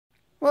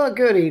Well,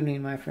 good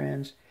evening, my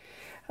friends.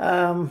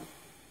 Um,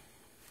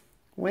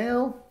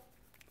 well,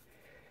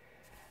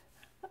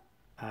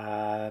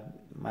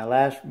 my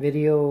last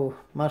video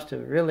must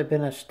have really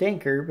been a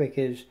stinker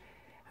because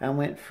I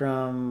went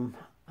from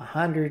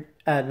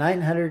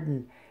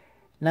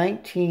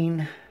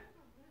 919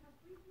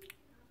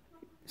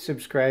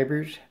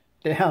 subscribers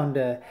down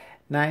to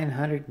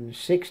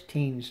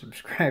 916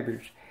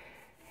 subscribers.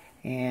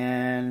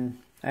 And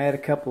I had a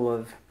couple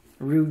of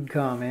rude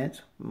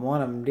comments.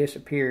 One of them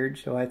disappeared,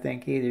 so I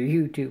think either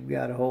YouTube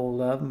got a hold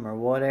of them or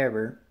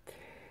whatever.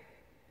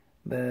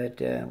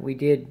 But we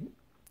did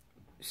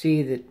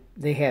see that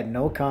they had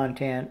no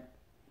content,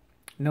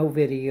 no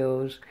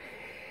videos.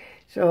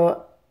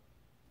 So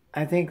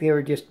I think they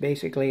were just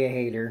basically a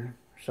hater.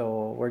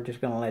 So we're just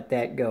going to let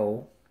that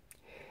go.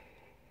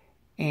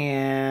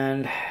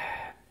 And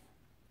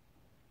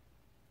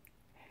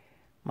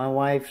my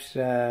wife's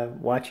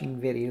watching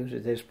videos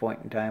at this point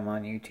in time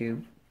on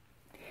YouTube.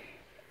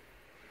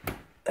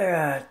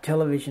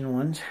 Television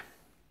ones.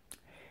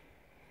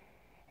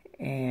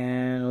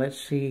 And let's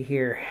see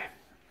here.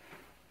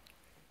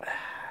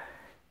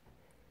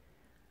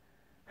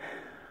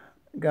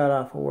 Got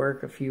off of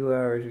work a few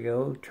hours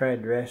ago.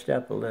 Tried to rest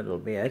up a little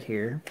bit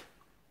here.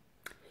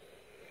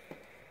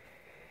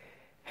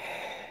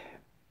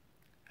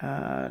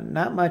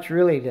 Not much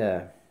really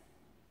to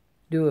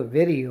do a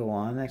video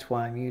on. That's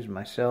why I'm using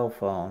my cell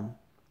phone.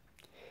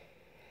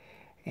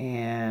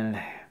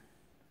 And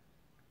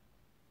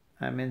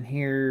I'm in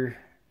here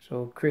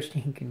so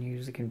Christine can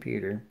use the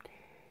computer.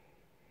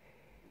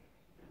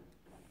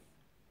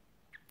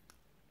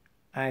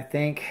 I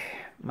thank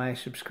my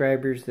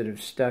subscribers that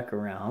have stuck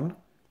around.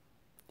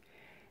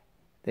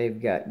 They've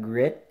got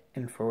grit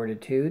and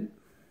fortitude.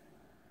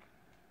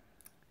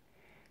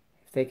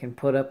 If they can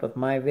put up with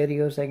my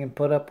videos, they can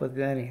put up with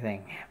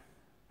anything.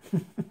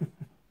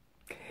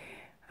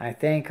 I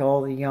thank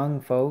all the young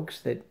folks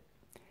that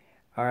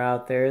are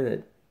out there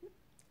that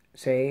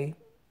say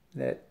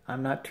that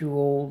I'm not too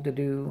old to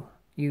do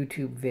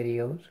YouTube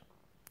videos.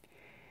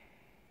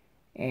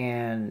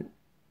 And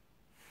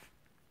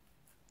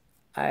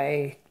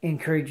I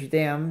encourage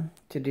them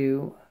to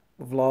do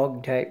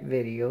vlog type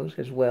videos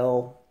as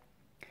well,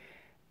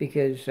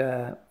 because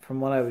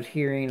from what I was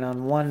hearing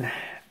on one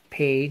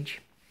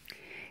page,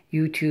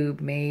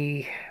 YouTube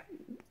may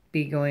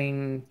be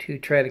going to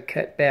try to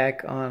cut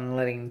back on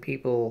letting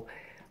people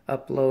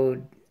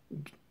upload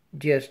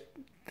just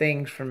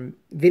things from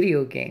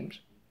video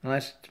games,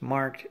 unless it's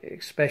marked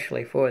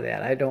especially for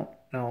that. I don't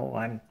know.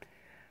 I'm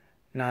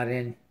not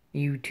in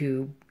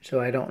YouTube, so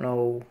I don't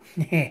know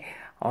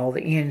all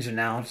the ins and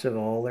outs of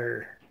all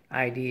their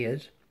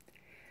ideas.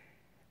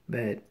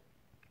 But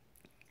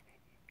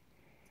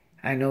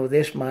I know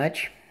this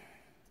much.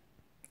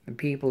 The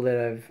people that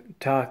I've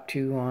talked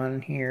to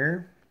on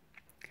here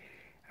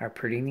are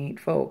pretty neat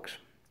folks.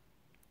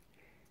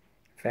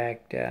 In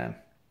fact,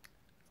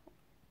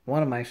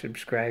 one of my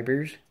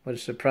subscribers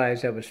was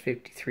surprised I was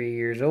 53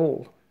 years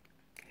old.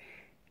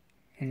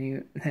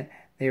 And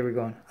they were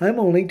going, I'm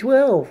only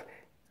 12.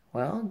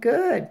 Well,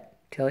 good.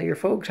 Tell your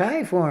folks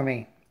hi for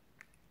me.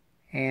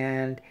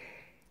 And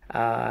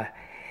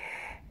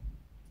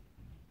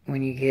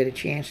when you get a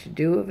chance to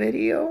do a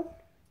video,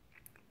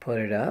 put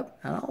it up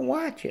and I'll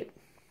watch it.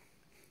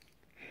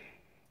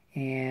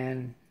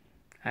 And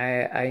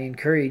I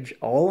encourage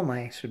all of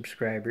my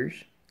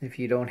subscribers, if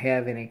you don't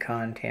have any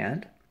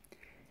content,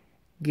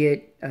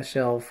 get a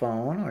cell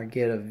phone or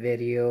get a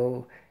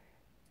video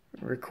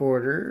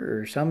recorder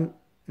or some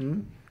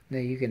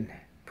that you can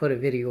put a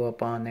video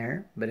up on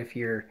there. But if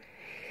you're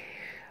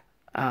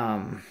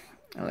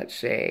let's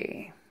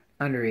say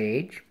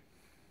underage,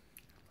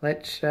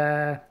 let's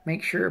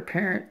make sure a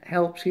parent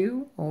helps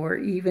you or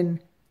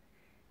even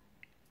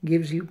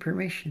gives you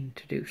permission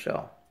to do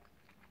so,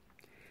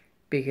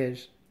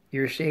 because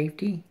your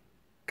safety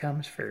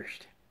comes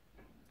first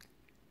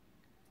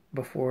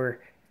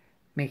before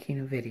making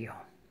a video.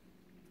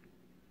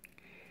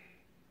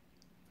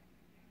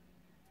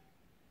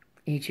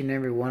 Each and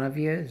every one of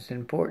you is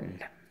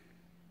important,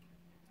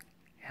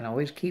 and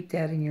always keep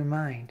that in your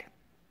mind,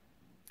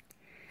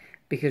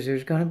 because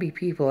there's going to be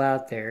people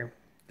out there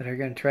that are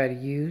going to try to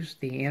use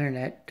the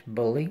internet to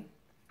bully,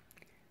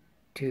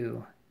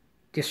 to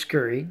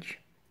discourage,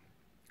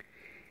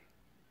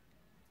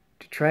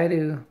 to try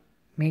to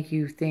make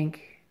you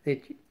think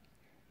that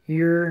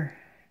your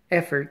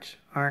efforts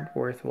aren't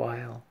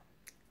worthwhile,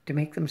 to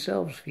make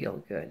themselves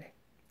feel good.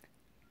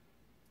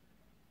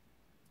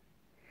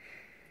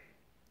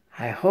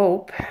 I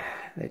hope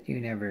that you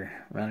never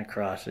run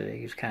across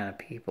these kind of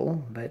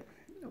people, but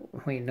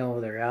we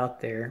know they're out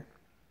there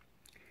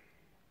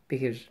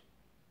because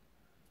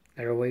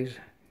they're always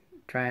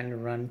trying to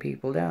run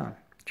people down,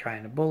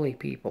 trying to bully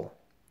people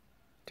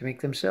to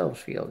make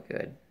themselves feel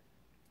good.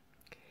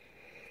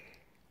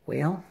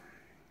 Well,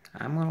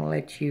 I'm going to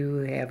let you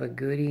have a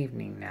good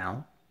evening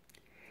now.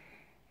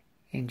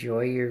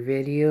 Enjoy your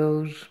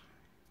videos.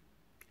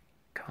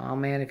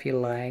 Comment if you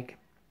like.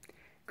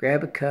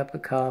 Grab a cup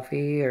of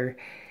coffee or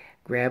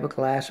grab a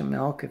glass of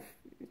milk if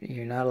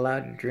You're not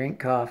allowed to drink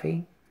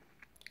coffee.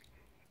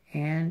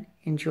 And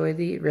enjoy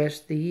the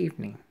rest of the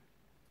evening.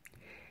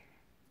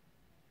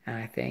 And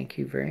I thank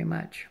you very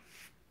much.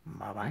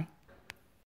 Bye-bye.